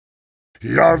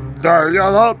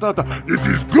It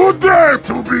is good day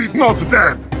to be not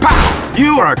dead. Pow!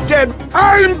 You are dead.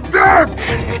 I'm dead.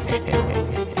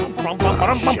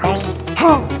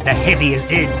 The heavy is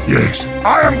dead. Yes,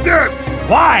 I am dead.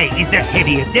 Why is the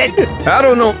heavy dead? I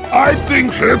don't know. I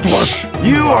think it was.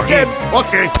 You are dead.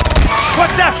 Okay.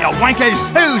 What's up, you wankers?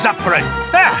 Who's up for it?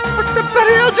 Ah, what the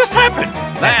bloody hell just happened?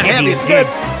 That the heavy is dead.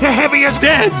 The heavy is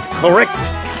dead. Correct.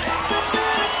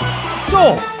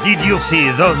 So, did you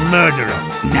see the murderer?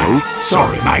 No,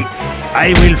 sorry, mate.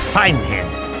 I will find him.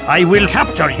 I will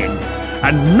capture him.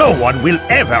 And no one will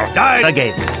ever die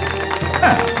again.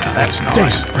 Ah, now that's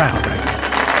nice. Proud of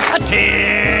you.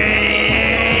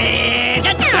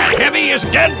 Attention! The heavy is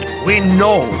dead. We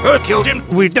know who killed him.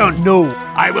 We don't know.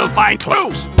 I will find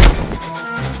clues.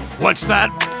 What's that?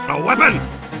 A weapon?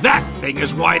 That thing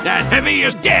is why that heavy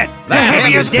is dead. The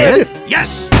heavy is dead?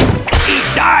 Yes. He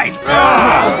died.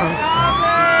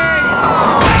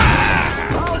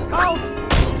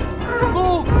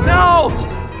 Move! No!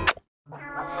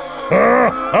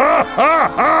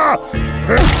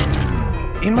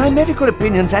 In my medical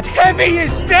opinion, that heavy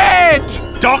is dead!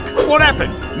 Doc, what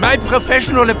happened? My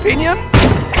professional opinion?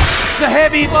 The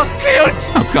heavy was killed!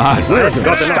 Oh, God.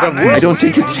 I don't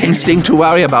think it's anything to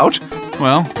worry about.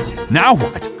 Well, now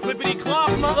what? Clippity clop,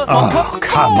 motherfucker! Oh,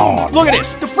 come on. Look at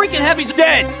this! The freaking heavy's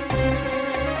dead!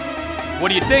 What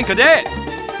do you think of that?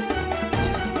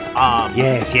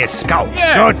 Yes, Scout.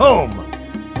 Yeah. Good home.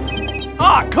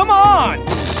 Ah, come on!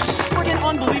 Freaking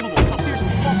unbelievable! No, seriously,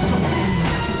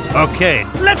 Okay,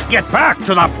 let's get back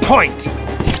to the point.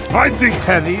 I think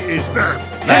Heavy is dead.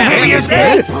 The heavy is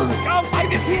dead. Come fight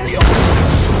me, Helio!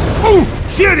 Oh,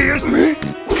 seriously?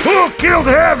 Who killed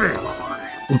Heavy?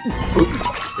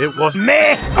 It was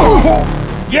me. Oh,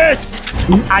 yes.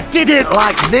 I did it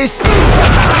like this.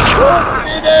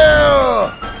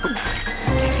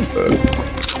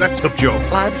 That's the joke,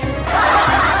 lads.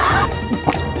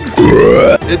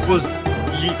 It was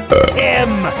Him.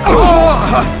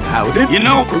 How did You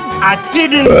know, I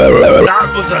didn't. that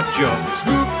was a joke.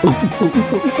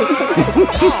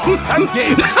 I'm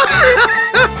dead.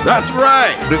 That's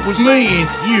right. It was me.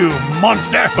 You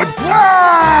monster. But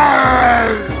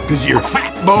why? Because you're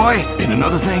fat, boy. And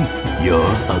another thing, you're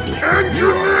ugly.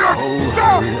 Engineer,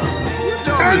 stop!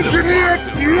 Engineer,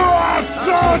 you are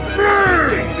so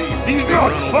big! He's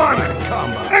not funny.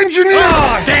 Engineer!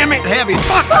 Oh, damn it, Heavy.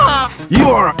 Fuck off. You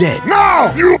are dead.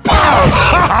 Now you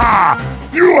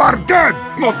You are dead!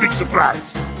 No big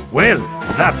surprise. Well,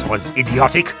 that was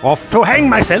idiotic. Off to hang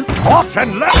myself. Off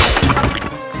and left.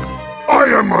 I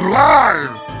am alive!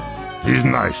 He's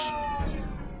nice.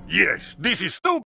 Yes, this is stupid.